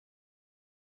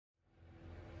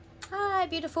Hi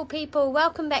beautiful people,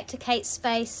 welcome back to Kate's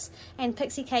Space and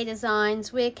Pixie K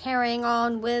Designs. We're carrying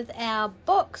on with our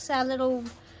books, our little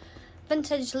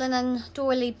vintage linen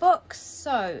doily books.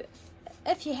 So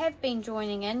if you have been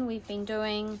joining in, we've been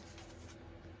doing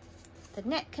the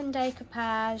napkin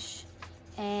decoupage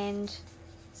and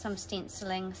some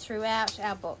stenciling throughout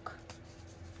our book,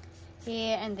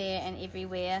 here and there and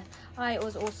everywhere. I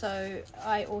also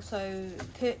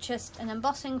purchased an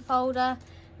embossing folder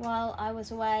while I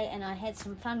was away, and I had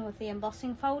some fun with the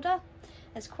embossing folder.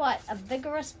 It's quite a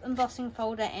vigorous embossing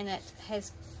folder, and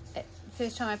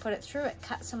first time I put it through, it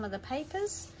cut some of the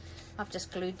papers. I've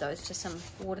just glued those to some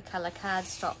watercolor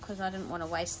cardstock because I didn't want to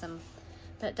waste them,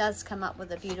 but it does come up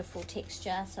with a beautiful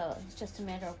texture, so it's just a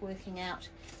matter of working out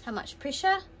how much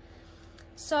pressure.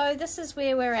 So this is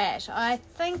where we're at. I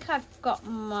think I've got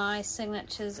my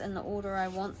signatures in the order I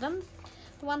want them.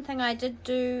 The one thing I did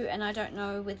do, and I don't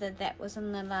know whether that was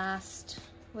in the last,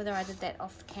 whether I did that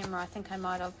off camera, I think I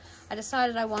might have. I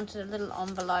decided I wanted a little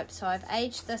envelope, so I've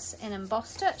aged this and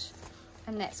embossed it,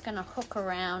 and that's going to hook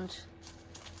around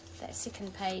that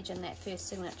second page and that first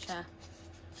signature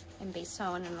and be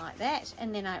sewn in like that.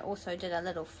 And then I also did a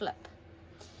little flip,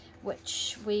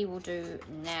 which we will do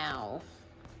now.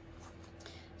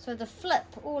 So the flip,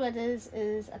 all it is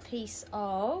a piece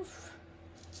of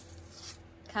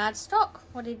cardstock,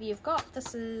 whatever you've got.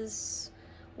 This is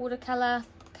watercolor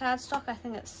cardstock. I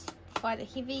think it's quite a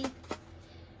heavy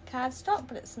cardstock,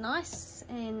 but it's nice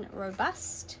and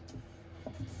robust.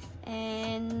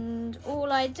 And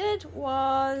all I did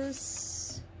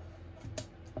was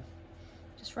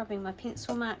just rubbing my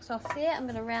pencil marks off there. I'm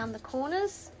going to round the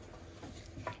corners.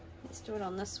 Let's do it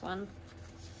on this one.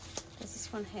 Does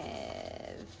this one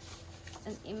have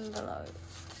an envelope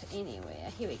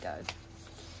anywhere? Here we go.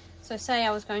 So say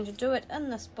I was going to do it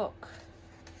in this book,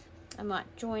 I might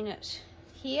join it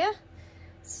here.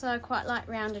 So I quite like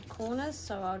rounded corners,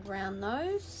 so I'd round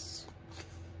those.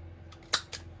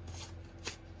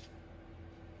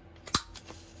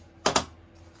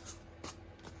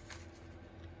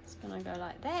 It's going to go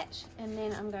like that, and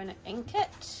then I'm going to ink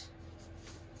it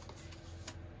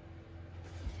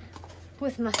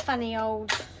with my funny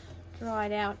old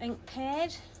dried out ink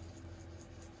pad.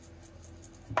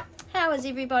 How is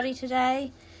everybody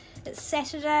today? It's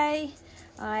Saturday.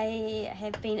 I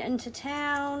have been into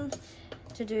town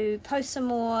to post some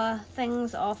more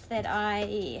things off that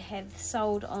I have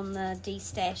sold on the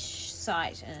D-Stash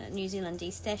site, New Zealand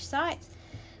D-Stash site.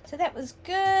 So that was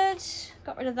good.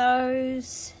 Got rid of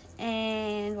those.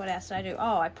 And what else did I do?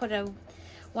 Oh, I put a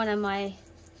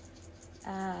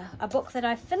book that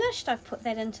I finished. I've put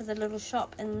that into the little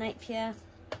shop in Napier.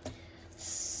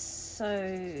 So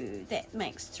that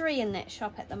makes 3 in that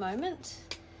shop at the moment.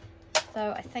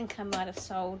 So I think I might have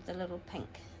sold the little pink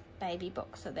baby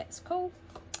book, so that's cool.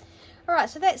 Alright,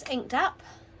 so that's inked up.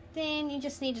 Then you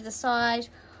just need to decide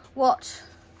what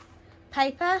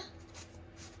paper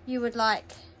you would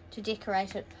like to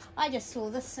decorate it. I just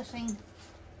saw this sitting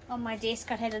on my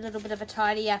desk. I had a little bit of a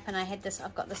tidy up, and I've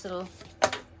got this little, I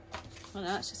don't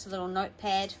know, it's just a little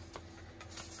notepad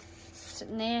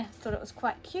sitting there. Thought it was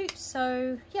quite cute,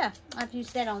 so yeah, I've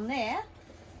used that on there.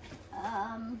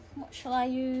 What shall I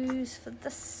use for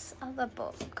this other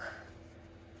book?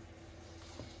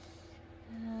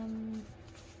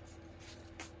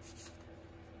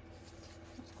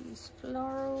 Use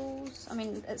florals. I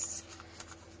mean, it's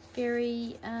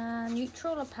very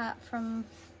neutral apart from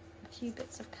a few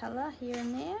bits of colour here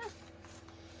and there.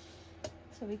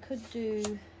 So we could do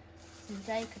some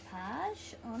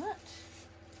decoupage on it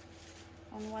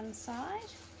on one side,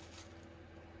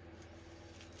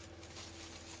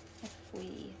 if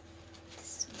we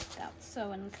felt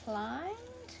so inclined.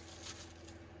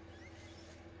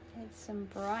 Add some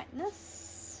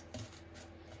brightness,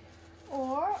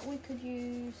 or we could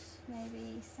use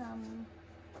maybe some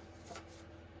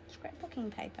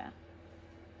scrapbooking paper.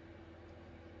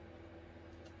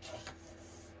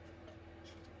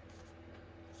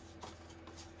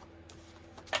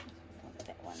 I want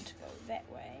that one to go that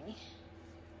way.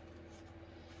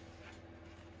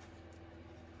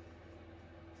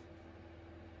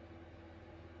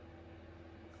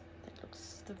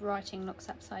 The writing looks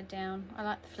upside down. I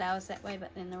like the flowers that way, but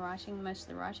then most of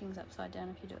the writing's upside down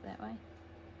if you do it that way.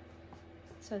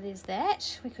 So there's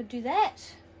that. We could do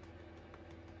that.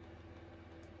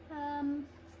 Or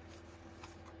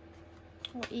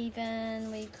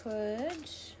even we could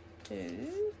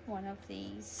do one of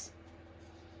these.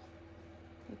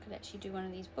 We could actually do one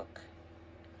of these book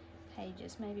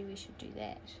pages. Maybe we should do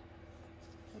that.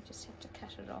 We just have to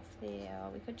cut it off there. Or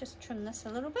we could just trim this a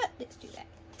little bit. Let's do that.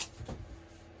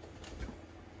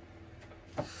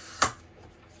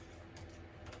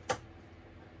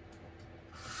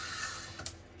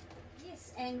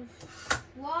 And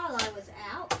while I was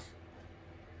out,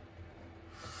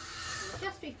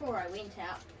 just before I went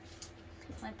out,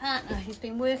 my partner, who's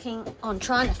been working on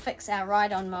trying to fix our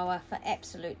ride-on mower for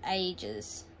absolute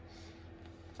ages,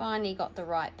 finally got the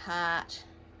right part.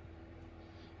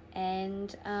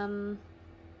 And I'm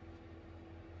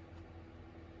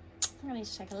going to need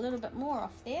to take a little bit more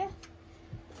off there.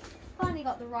 Finally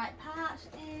got the right part,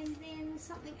 and then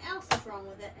something else is wrong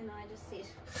with it, and I just said,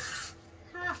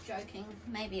 half joking,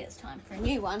 maybe it's time for a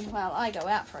new one. Well, I go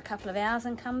out for a couple of hours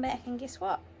and come back, and guess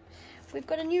what? We've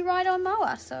got a new ride-on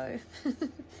mower, so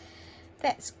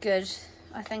that's good.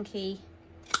 I think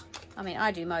I mean,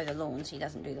 I do mow the lawns. He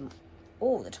doesn't do them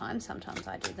all the time. Sometimes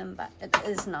I do them, but it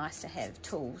is nice to have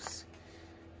tools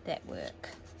that work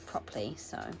properly.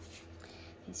 So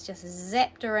it's just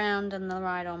zapped around in the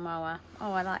ride-on mower.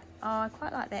 Oh, I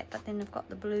quite like that, but then I've got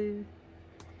the blue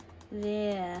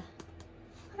there.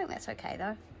 I think that's okay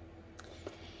though.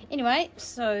 Anyway,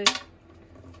 so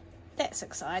that's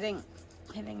exciting,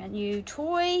 having a new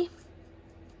toy.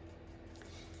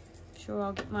 Sure,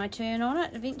 I'll get my turn on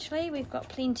it eventually. We've got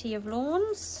plenty of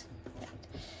lawns that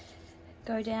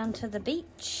go down to the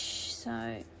beach,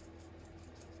 so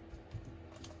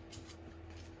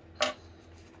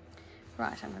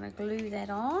right, I'm going to glue that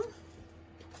on.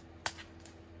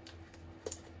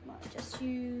 Might just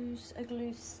use a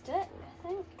glue stick, I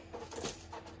think.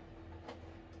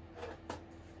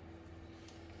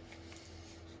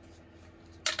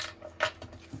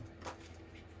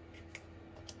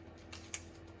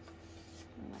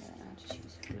 I'll just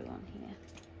use glue on here.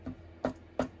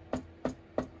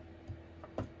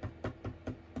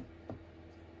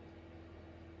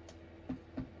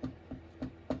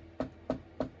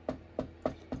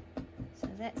 So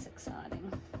that's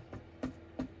exciting.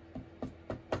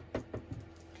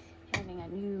 Having a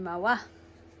new mower,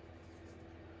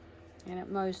 and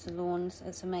it mows the lawns.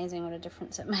 It's amazing what a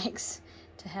difference it makes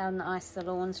to how nice the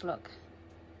lawns look.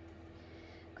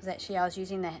 Because actually I was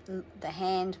using the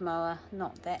hand mower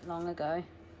not that long ago,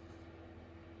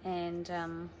 and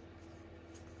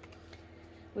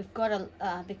we've got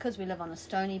a because we live on a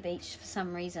stony beach, for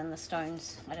some reason the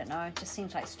stones, I don't know, it just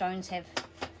seems like stones have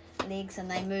legs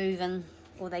and they move, and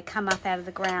or they come up out of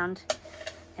the ground,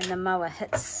 and the mower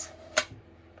hits.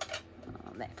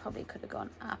 Oh, that probably could have gone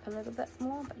up a little bit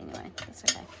more, but anyway, that's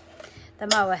okay. The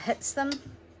mower hits them,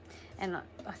 and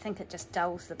I think it just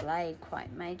dulls the blade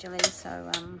quite majorly, so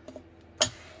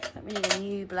we need a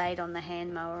new blade on the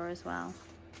hand mower as well.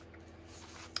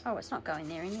 Oh, it's not going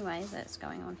there anyway, that's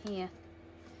going on here.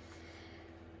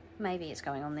 Maybe it's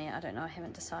going on there, I don't know, I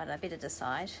haven't decided. I better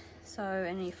decide. So,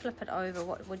 and you flip it over,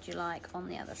 what would you like on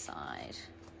the other side?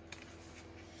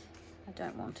 I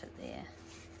don't want it there,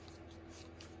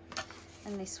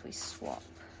 unless we swap.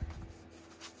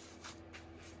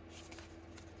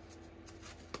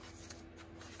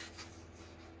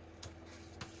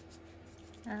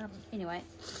 Anyway,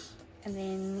 and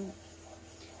then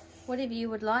whatever you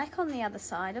would like on the other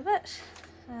side of it.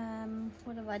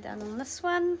 What have I done on this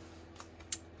one?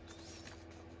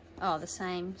 Oh, the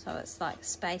same, so it's like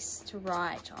space to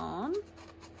write on.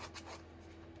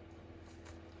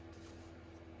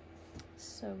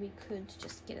 So we could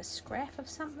just get a scrap of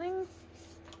something.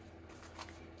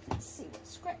 Let's see what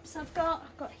scraps I've got.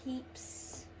 I've got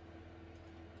heaps.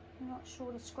 I'm not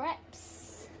short of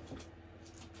scraps.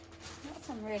 Got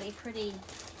some really pretty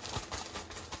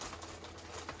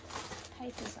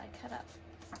papers I cut up,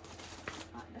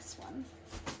 like this one.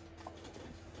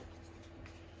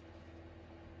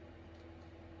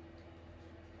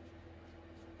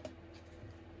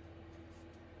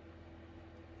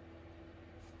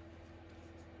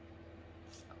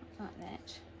 Like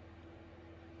that.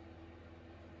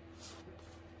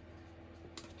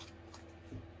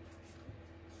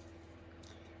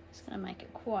 Just going to make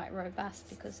it quite robust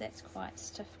because that's quite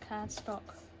stiff cardstock.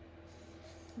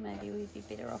 Maybe we'd be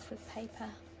better off with paper.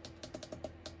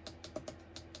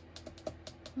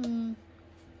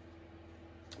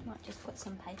 Might just put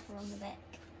some paper on the back.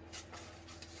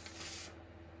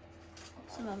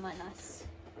 Some of my nice.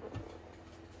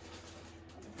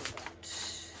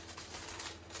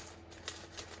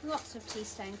 Lots of tea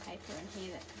stain paper in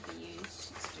here that could be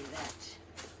used. Let's do that.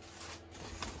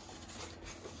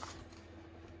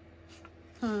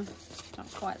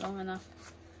 Not quite long enough.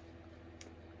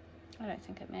 I don't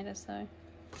think it matters though.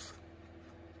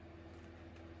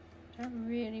 Don't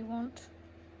really want.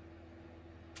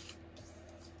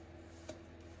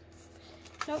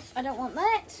 Nope, I don't want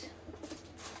that.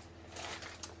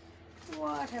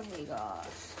 What have we got?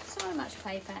 So much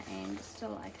paper and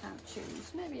still I can't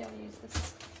choose. Maybe I'll use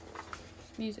this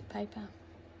music paper.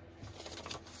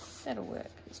 That'll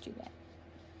work. Let's do that.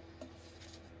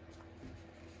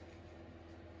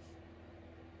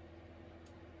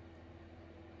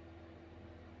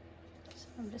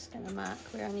 I'm just going to mark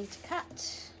where I need to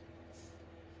cut.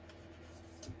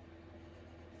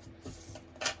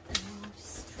 And I'll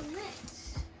just trim that.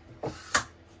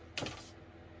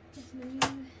 There's my new, I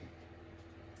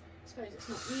suppose it's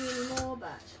not new anymore,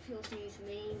 but feels new to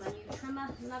me. My new trimmer,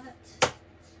 love it.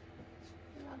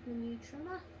 Love the new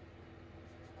trimmer.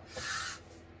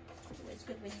 Always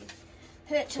good when you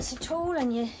purchase a tool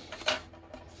and you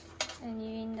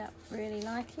end up really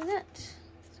liking it.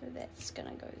 So that's going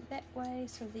to go that way.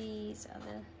 So these are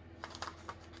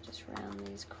just round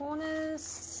these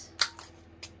corners.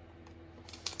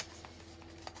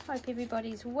 Hope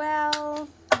everybody's well,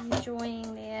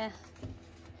 enjoying their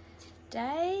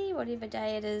day, whatever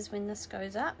day it is when this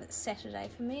goes up. It's Saturday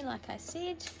for me, like I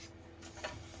said.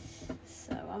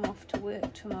 So I'm off to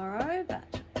work tomorrow, but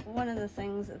one of the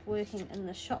things of working in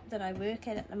the shop that I work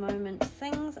at the moment,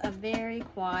 things are very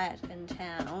quiet in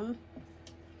town,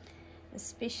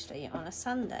 especially on a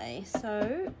Sunday.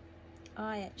 So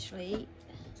I actually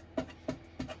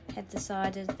have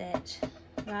decided that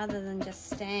rather than just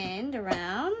stand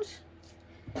around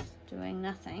doing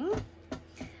nothing,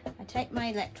 I take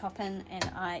my laptop in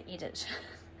and I edit.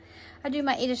 I do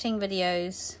my editing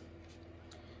videos.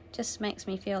 Just makes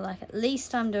me feel like at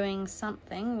least I'm doing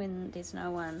something when there's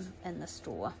no one in the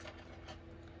store.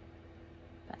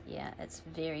 But yeah, it's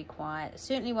very quiet. It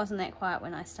certainly wasn't that quiet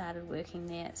when I started working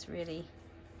there. It's really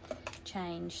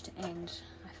changed and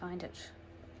I find it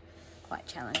quite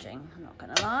challenging, I'm not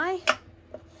gonna lie.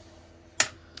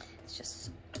 It's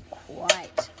just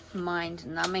quite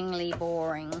mind-numbingly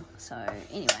boring. So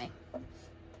anyway,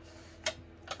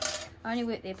 I only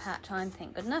work there part-time,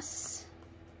 thank goodness.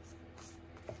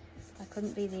 I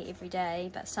couldn't be there every day,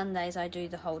 but Sundays I do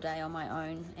the whole day on my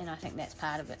own, and I think that's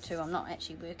part of it too. I'm not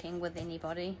actually working with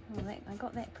anybody. Well, I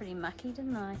got that pretty mucky,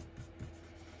 didn't I?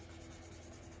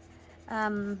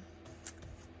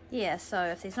 Yeah, so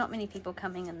if there's not many people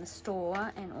coming in the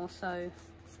store, and also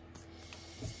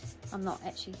I'm not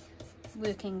actually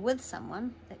working with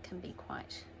someone, it can be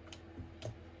quite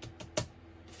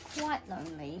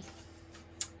lonely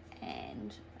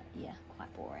and yeah,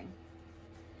 quite boring.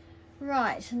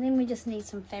 Right, and then we just need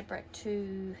some fabric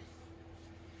to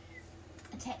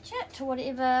attach it to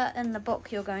whatever in the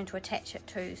book you're going to attach it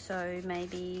to. So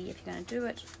maybe if you're going to do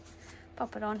it,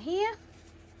 pop it on here.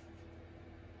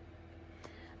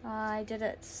 I did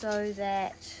it so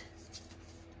that,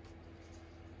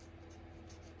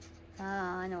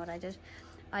 I know what I did.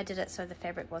 I did it so the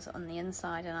fabric was on the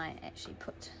inside and I actually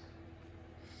put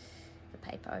the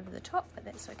paper over the top, but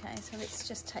that's okay. So let's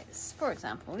just take this, for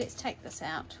example, let's take this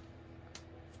out.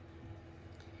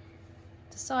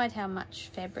 Decide how much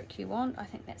fabric you want. I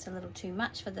think that's a little too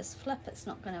much for this flip. It's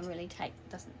not going to really take,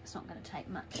 it's not going to take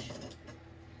much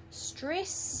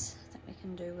stress. I think we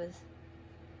can do with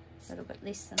a little bit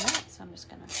less than that. So I'm just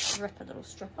going to rip a little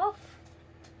strip off.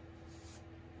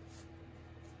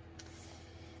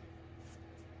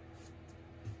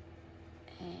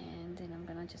 And then I'm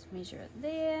going to just measure it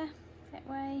there, that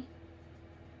way.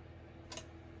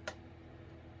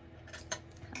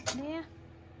 Cut there.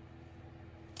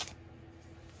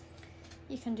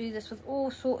 You can do this with all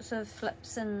sorts of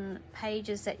flips and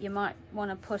pages that you might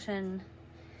want to put in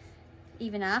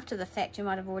even after the fact. You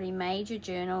might have already made your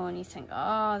journal and you think,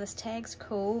 oh, this tag's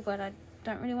cool, but I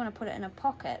don't really want to put it in a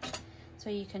pocket. So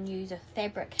you can use a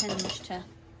fabric hinge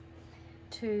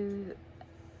to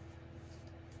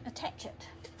attach it.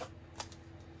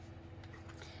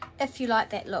 If you like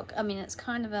that look. I mean, it's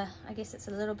kind of a, I guess it's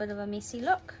a little bit of a messy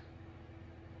look.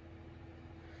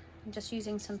 I'm just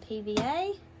using some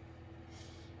PVA.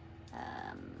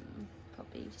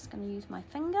 Probably just going to use my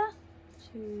finger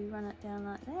to run it down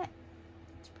like that.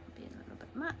 It's probably a little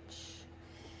bit much.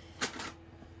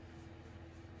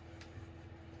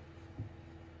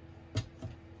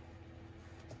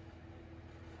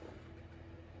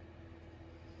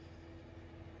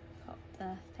 Pop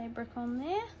the fabric on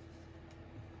there.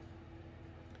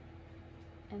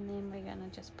 And then we're going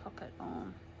to just pop it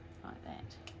on like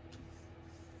that.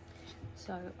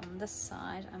 So on this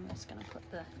side, I'm just going to put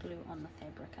the glue on the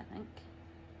fabric, I think.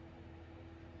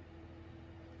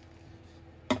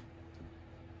 There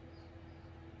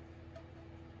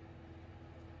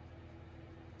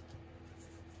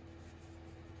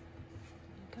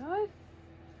we go.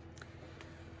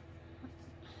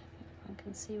 I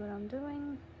can see what I'm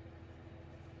doing.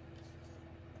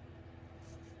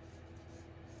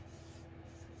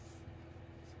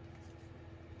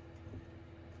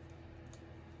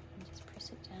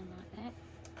 It down like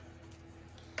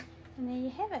that, and there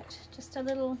you have it, just a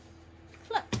little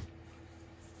flip,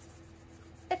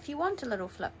 if you want a little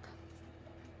flip.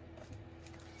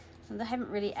 And I haven't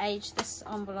really aged this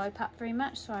envelope up very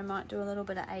much, so I might do a little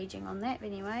bit of aging on that. But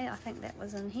anyway, I think that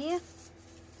was in here.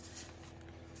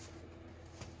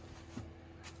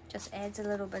 Just adds a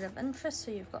little bit of interest.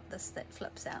 So you've got this that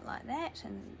flips out like that,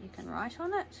 and you can write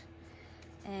on it.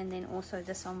 And then also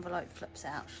this envelope flips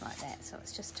out like that, so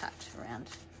it's just tucked around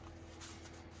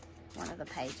one of the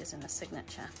pages in a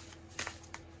signature.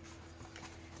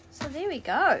 So there we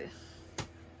go.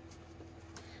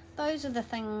 Those are the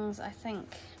things I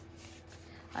think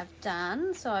I've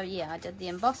done. So yeah, I did the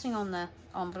embossing on the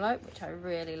envelope, which I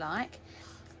really like.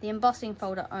 The embossing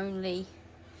folder only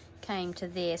came to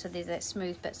there, so there's that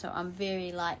smooth bit, so I'm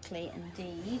very likely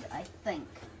indeed, I think,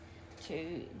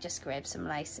 to just grab some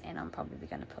lace, and I'm probably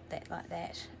going to put that like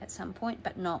that at some point,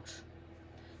 but not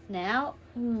now.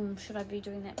 Should I be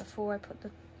doing that before I put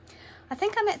the... I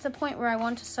think I'm at the point where I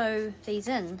want to sew these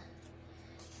in.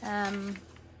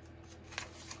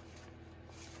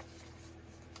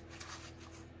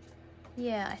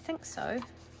 Yeah, I think so.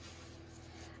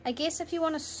 I guess if you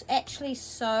want to actually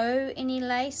sew any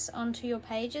lace onto your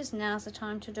pages, now's the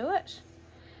time to do it.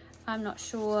 I'm not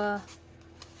sure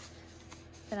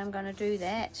that I'm going to do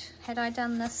that. Had I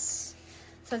done this?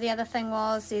 So the other thing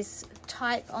was there's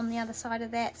type on the other side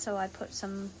of that, so I put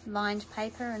some lined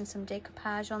paper and some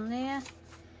decoupage on there.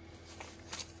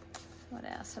 What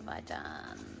else have I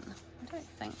done? I don't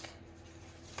think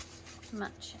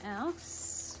much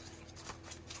else.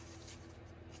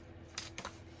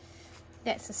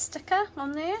 That's a sticker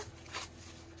on there.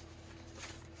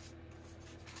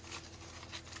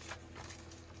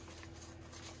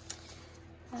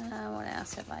 What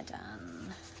else have I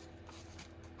done?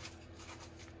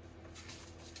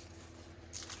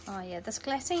 Oh yeah, this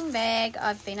glassine bag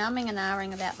I've been umming and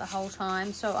ahhing about the whole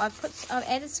time. So I've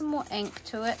added some more ink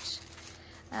to it,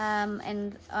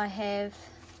 and I have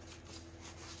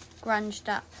grunged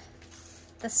up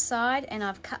this side, and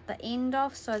I've cut the end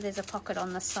off, so there's a pocket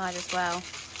on this side as well.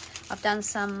 I've done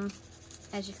some,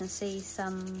 as you can see,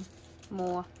 some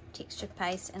more textured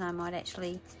paste, and I might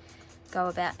actually go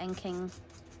about inking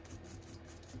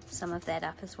some of that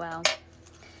up as well.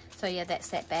 So yeah, that's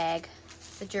that bag.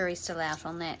 The jury's still out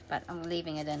on that, but I'm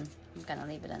leaving it in. I'm going to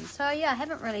leave it in. So yeah, I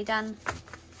haven't really done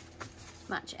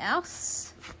much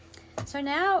else. So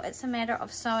now it's a matter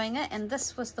of sewing it, and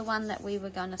this was the one that we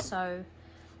were going to sew,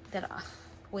 that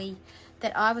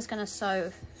I was going to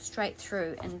sew straight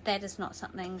through, and that is not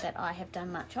something that I have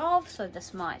done much of, so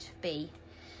this might be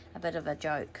a bit of a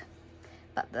joke.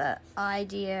 But the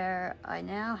idea I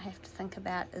now have to think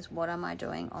about is, what am I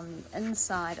doing on the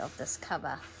inside of this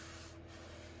cover?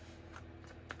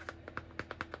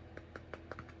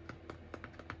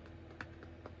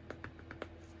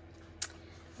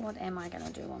 What am I going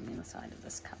to do on the inside of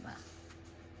this cover?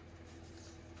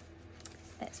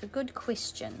 That's a good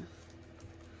question.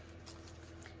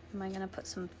 Am I going to put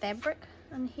some fabric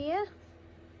in here?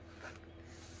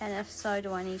 And if so,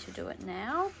 do I need to do it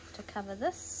now to cover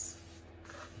this?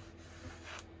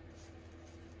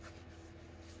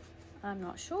 I'm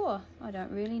not sure. I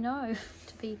don't really know,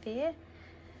 to be fair.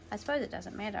 I suppose it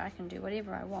doesn't matter. I can do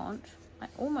whatever I want. I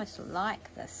almost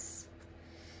like this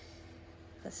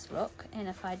look, and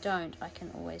if I don't, I can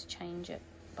always change it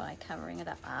by covering it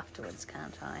up afterwards,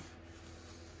 can't I?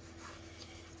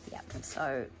 Yep,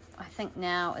 so I think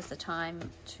now is the time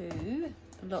to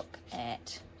look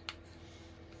at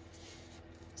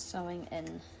sewing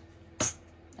in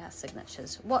our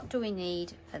signatures. What do we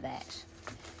need for that?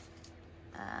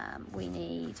 We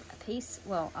need a piece,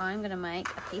 well, I'm going to make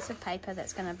a piece of paper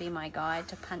that's going to be my guide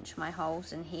to punch my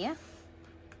holes in here,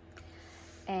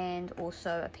 and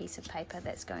also a piece of paper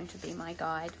that's going to be my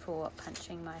guide for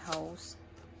punching my holes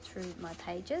through my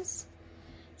pages,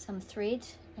 some thread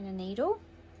and a needle.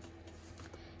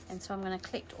 And so I'm going to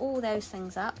collect all those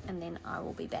things up, and then I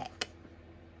will be back.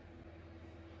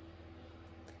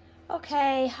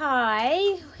 Okay,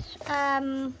 hi.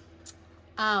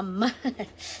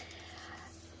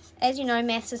 As you know,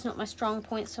 maths is not my strong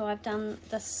point, so I've done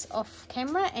this off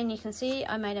camera, and you can see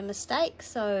I made a mistake.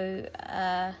 So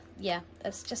yeah,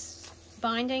 it's just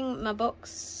binding my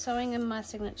books, sewing in my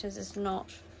signatures is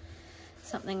not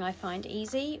something I find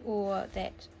easy or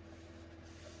that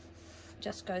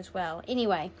just goes well.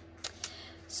 Anyway,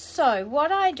 so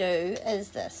what I do is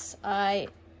this. I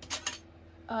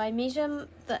measure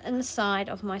the inside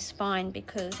of my spine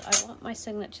because I want my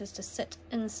signatures to sit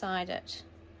inside it.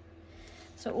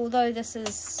 So although this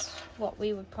is what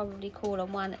we would probably call a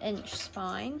 1-inch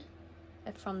spine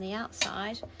from the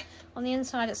outside, on the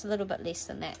inside it's a little bit less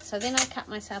than that. So then I cut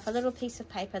myself a little piece of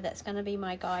paper that's going to be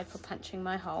my guide for punching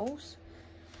my holes.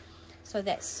 So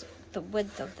that's the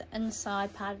width of the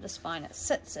inside part of the spine. It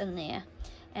sits in there.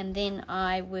 and then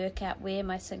I work out where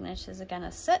my signatures are going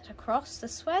to sit across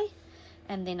this way,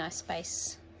 and then I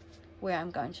space where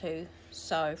I'm going to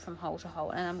sew from hole to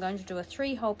hole. And I'm going to do a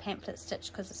 3-hole pamphlet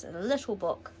stitch because it's a little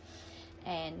book,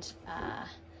 and I'm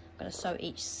going to sew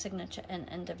each signature in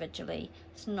individually.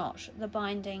 It's not the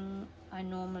binding I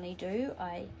normally do.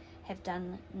 I have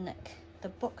done Nick the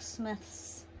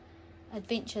Booksmith's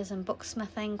Adventures in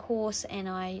Booksmithing course, and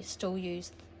I still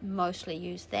mostly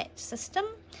use that system.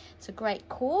 It's a great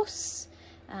course.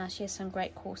 She has some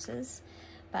great courses,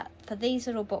 but for these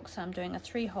little books I'm doing a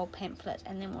 3-hole pamphlet,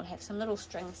 and then we'll have some little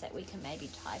strings that we can maybe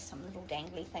tie some little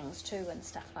dangly things to and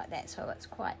stuff like that, so it's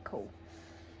quite cool.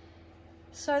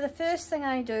 So the first thing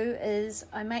I do is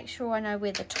I make sure I know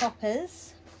where the top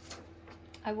is.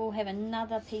 I will have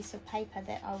another piece of paper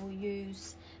that I will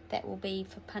use that will be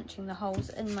for punching the holes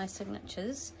in my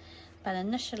signatures, but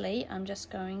initially I'm just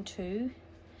going to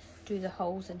do the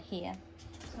holes in here.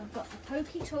 So I've got the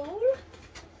pokey tool,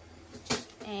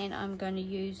 and I'm going to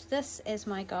use this as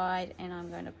my guide, and I'm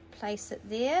going to place it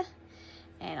there,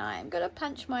 and I'm going to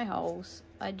punch my holes.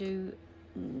 I do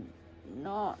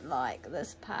not like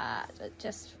this part. It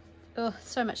just, oh,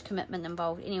 so much commitment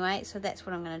involved. Anyway, so that's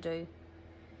what I'm going to do.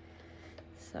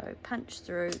 So punch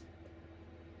through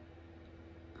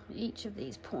each of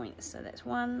these points. So that's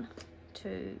 1,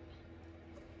 2,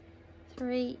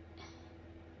 3,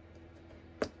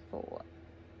 4,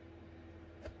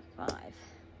 5.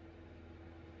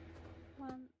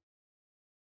 1.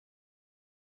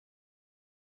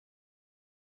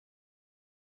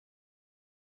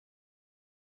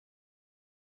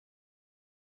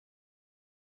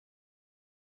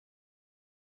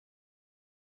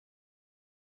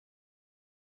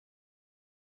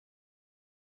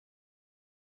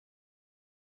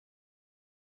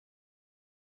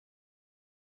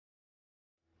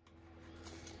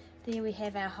 There we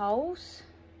have our holes.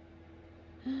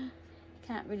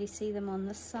 Can't really see them on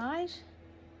this side.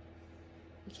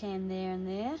 You can there and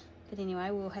there, but anyway,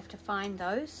 we'll have to find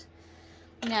those.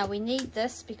 Now we need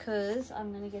this because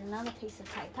I'm going to get another piece of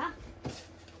paper.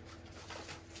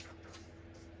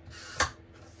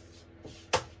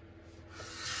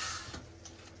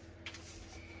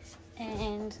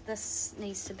 And this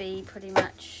needs to be pretty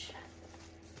much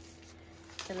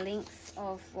the length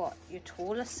of what your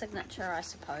tallest signature, I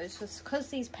suppose, because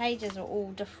these pages are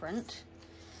all different.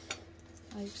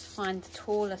 I just find the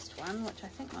tallest one, which I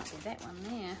think might be that one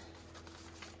there.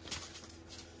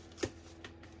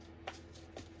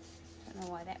 Don't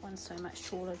know why that one's so much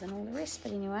taller than all the rest,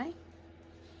 but anyway,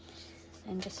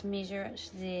 and just measure it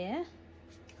there.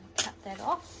 I'll cut that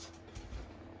off.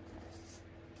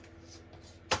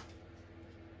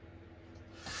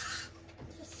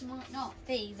 Might not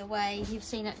be the way you've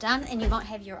seen it done, and you might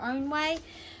have your own way.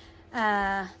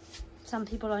 Some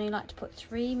people only like to put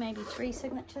 3, maybe 3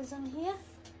 signatures in here,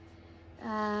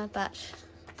 but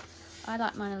I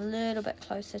like mine a little bit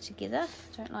closer together.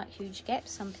 Don't like huge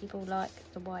gaps. Some people like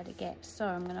the wider gaps. So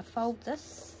I'm going to fold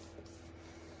this,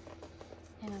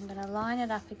 and I'm going to line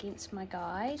it up against my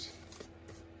guide,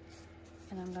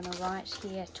 and I'm going to write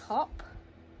here top.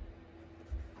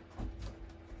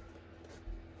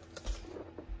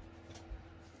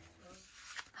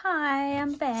 Hi,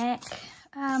 I'm back.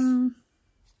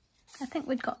 I think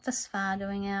we'd got this far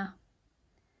doing our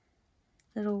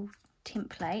little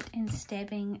template and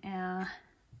stabbing our,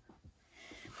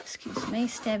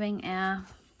 stabbing our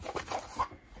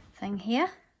thing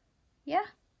here. Yeah.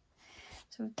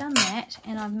 So we've done that,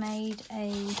 and I've made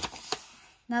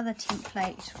another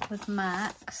template with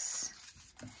marks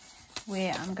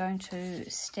where I'm going to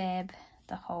stab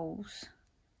the holes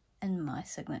in my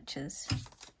signatures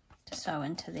to sew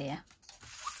into there.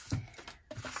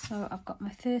 So I've got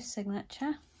my first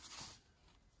signature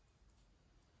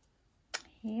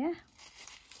here,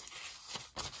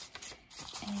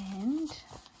 and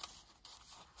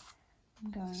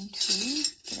I'm going to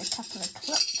get a couple of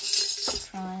clips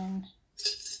to try and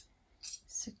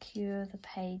secure the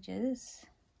pages.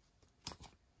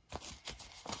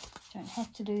 Don't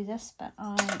have to do this, but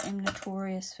I am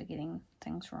notorious for getting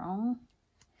things wrong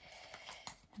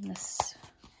in this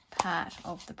part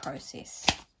of the process.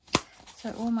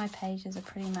 So all my pages are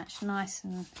pretty much nice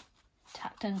and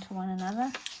tucked into one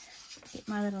another. Get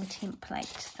my little template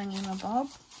thingy-mabob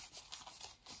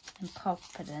and pop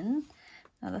it in.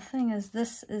 Now the thing is,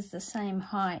 this is the same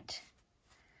height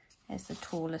as the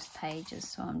tallest pages,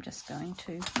 so I'm just going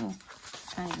to, oh,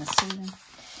 can't even see them.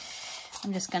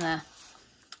 I'm just going to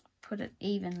put it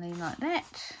evenly like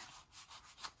that.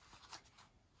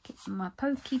 Get my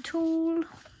pokey tool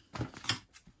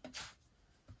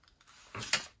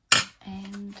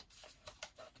and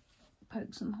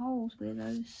poke some holes where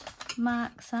those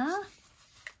marks are.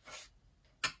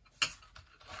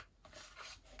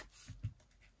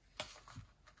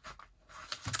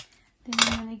 Then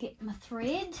I'm going to get my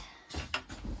thread.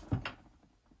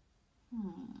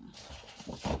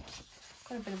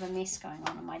 Got a bit of a mess going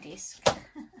on my desk.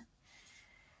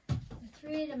 The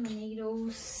thread and my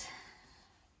needles.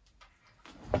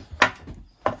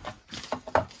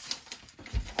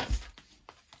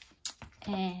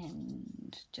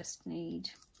 And just need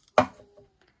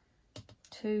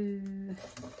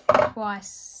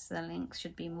twice the length,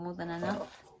 should be more than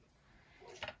enough.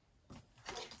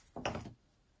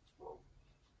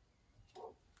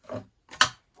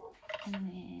 And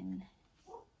then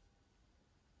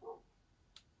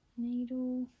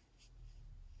needle.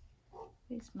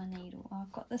 Where's my needle? Oh,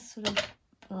 I've got this sort of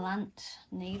blunt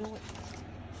needle.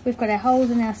 We've got our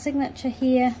holes in our signature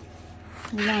here.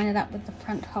 We line it up with the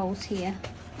front holes here.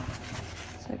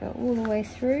 So go all the way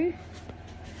through.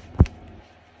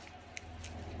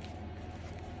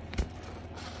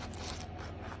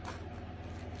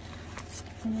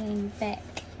 And then back.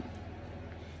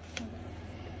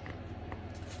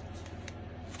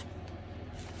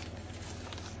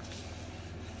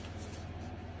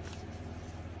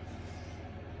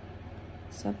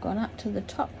 So I've gone up to the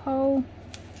top hole.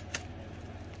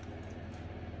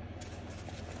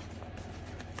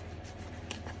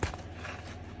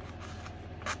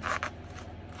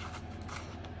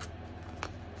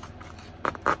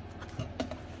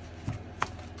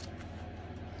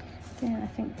 Then I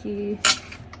think you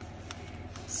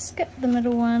skip the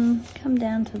middle one, come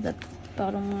down to the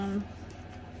bottom one,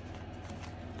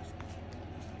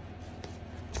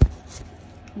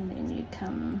 and then you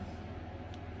come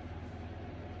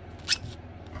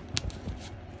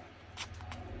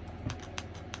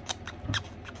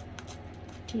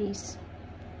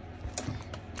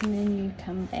and then you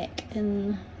come back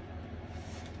in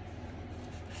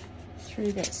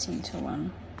through that center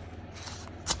one.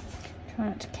 Try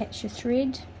not to catch your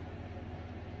thread.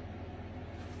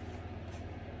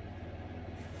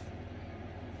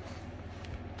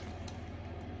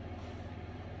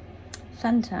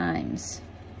 Fun times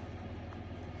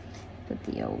with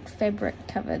the old fabric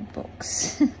covered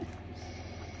books.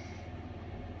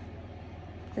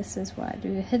 This is why I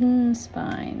do a hidden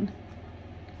spine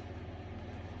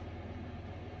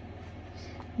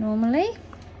normally,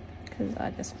 because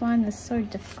I just find this so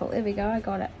difficult. There we go, I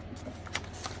got it.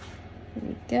 There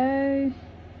we go,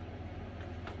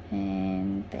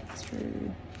 and back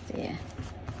through there.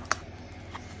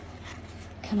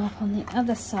 Come up on the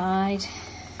other side,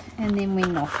 and then we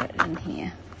knot it in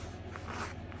here.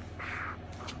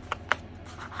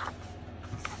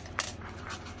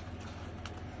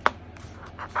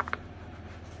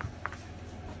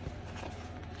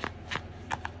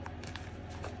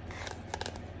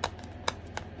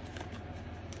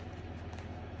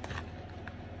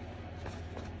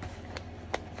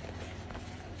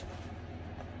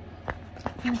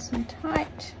 Nice and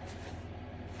tight,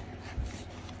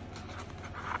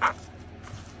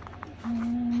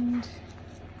 and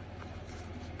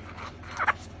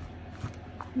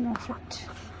knot it.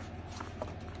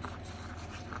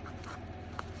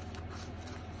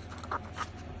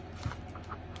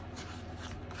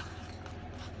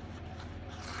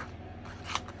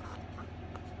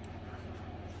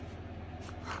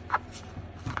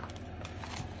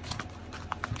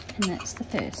 And that's the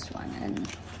first one in.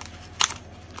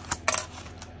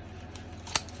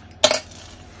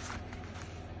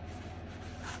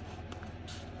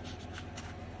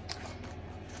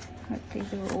 Hopefully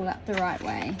they're all up the right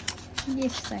way.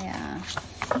 Yes, they are.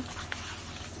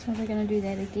 So we're going to do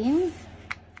that again.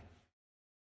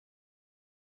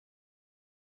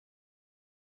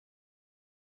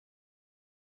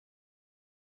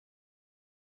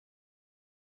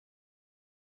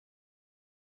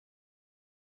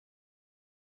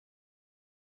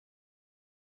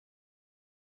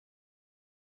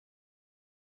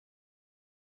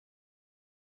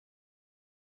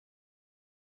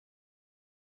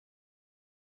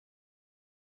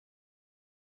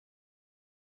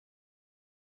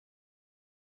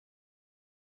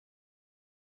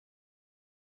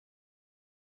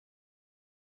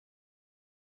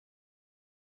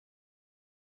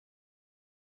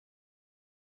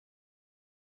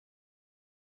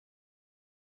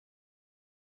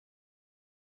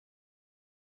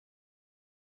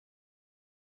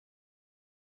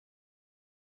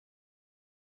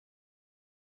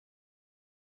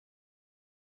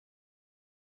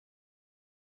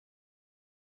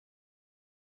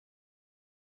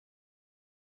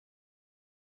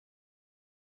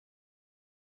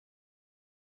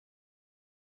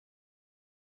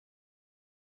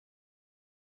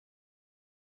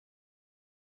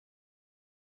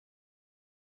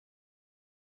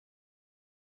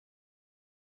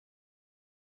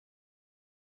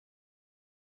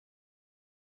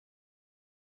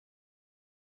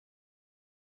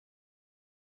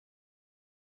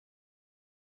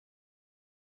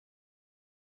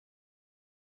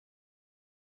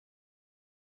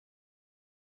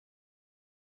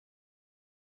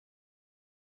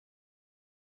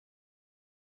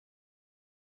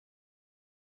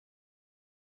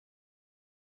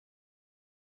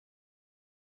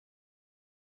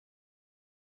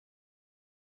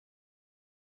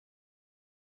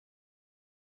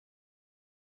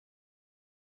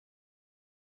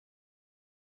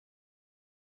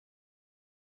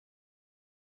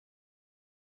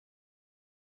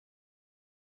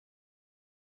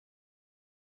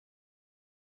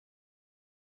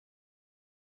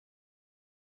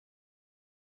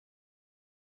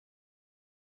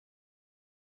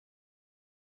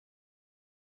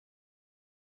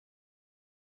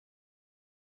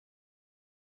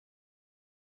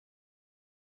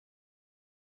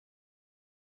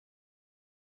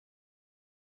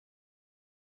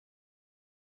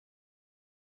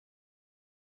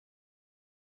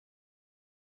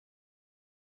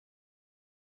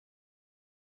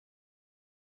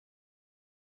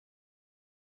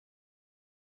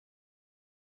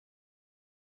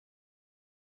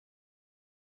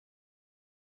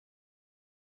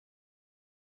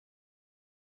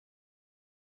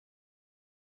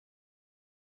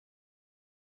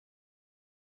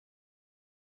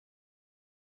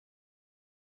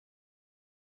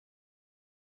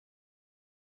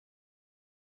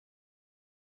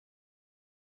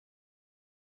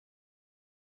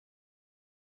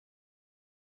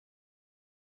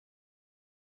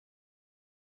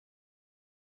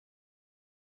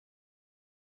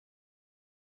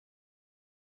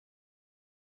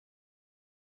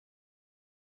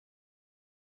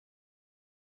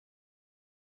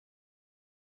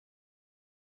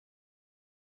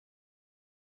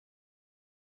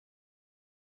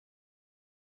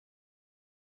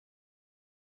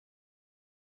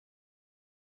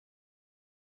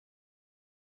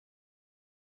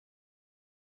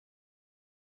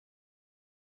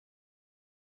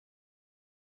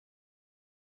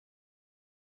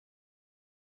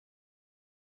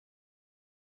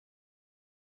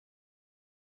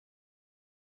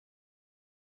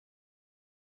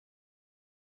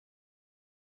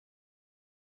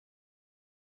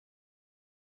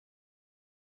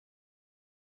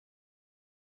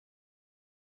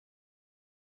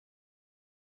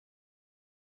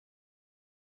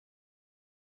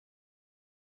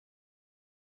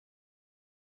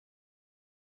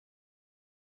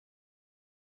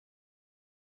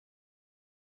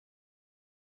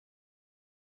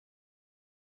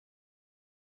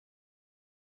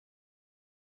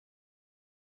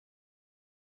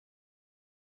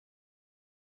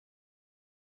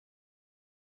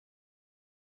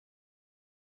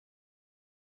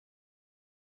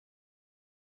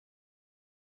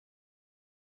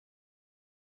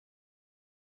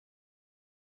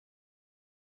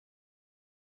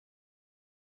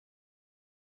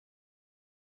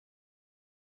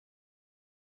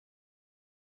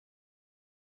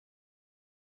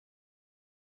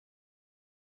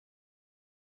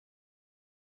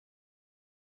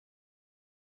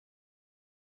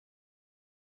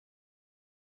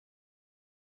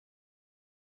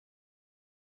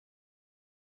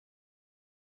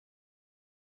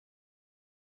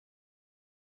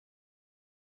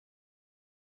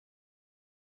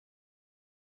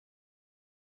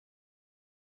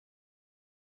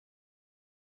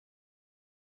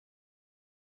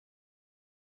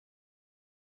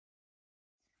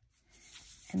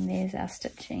 and there's our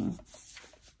stitching.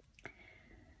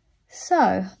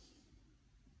 So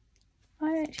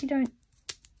I actually don't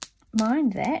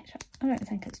mind that. I don't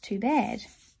think it's too bad.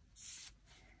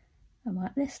 I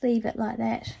might just leave it like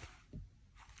that.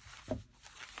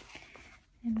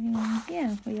 And then,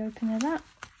 yeah, we open it up.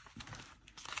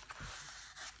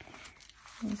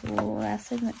 There's all our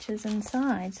signatures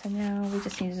inside. So now we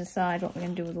just need to decide what we're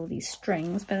going to do with all these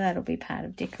strings, but that'll be part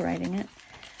of decorating it.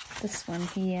 This one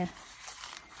here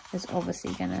is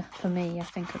obviously going to, for me, I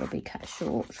think it'll be cut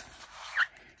short,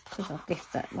 because I've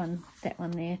left that one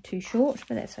there too short,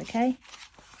 but that's okay.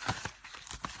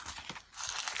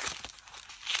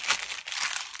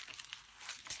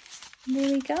 And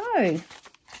there we go.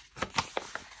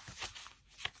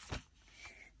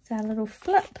 It's our little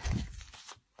flip.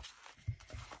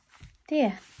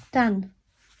 There, done.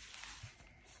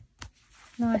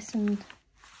 Nice and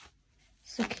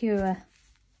secure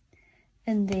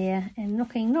in there, and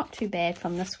looking not too bad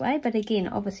from this way, but again,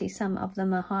 obviously some of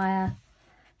them are higher.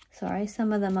 Sorry,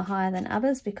 some of them are higher than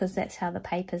others because that's how the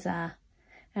papers are,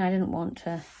 and I didn't want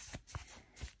to,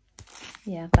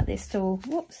 yeah, but there's still,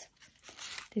 whoops,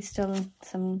 there's still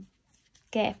some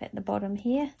gap at the bottom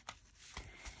here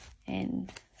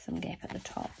and some gap at the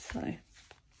top. So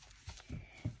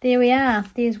there we are.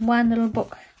 There's one little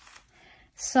book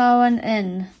sewn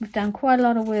in. We've done quite a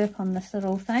lot of work on this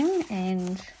little thing,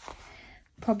 and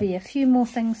probably a few more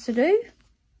things to do,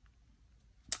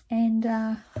 and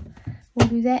we'll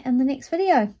do that in the next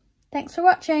video. Thanks for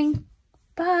watching.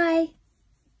 Bye.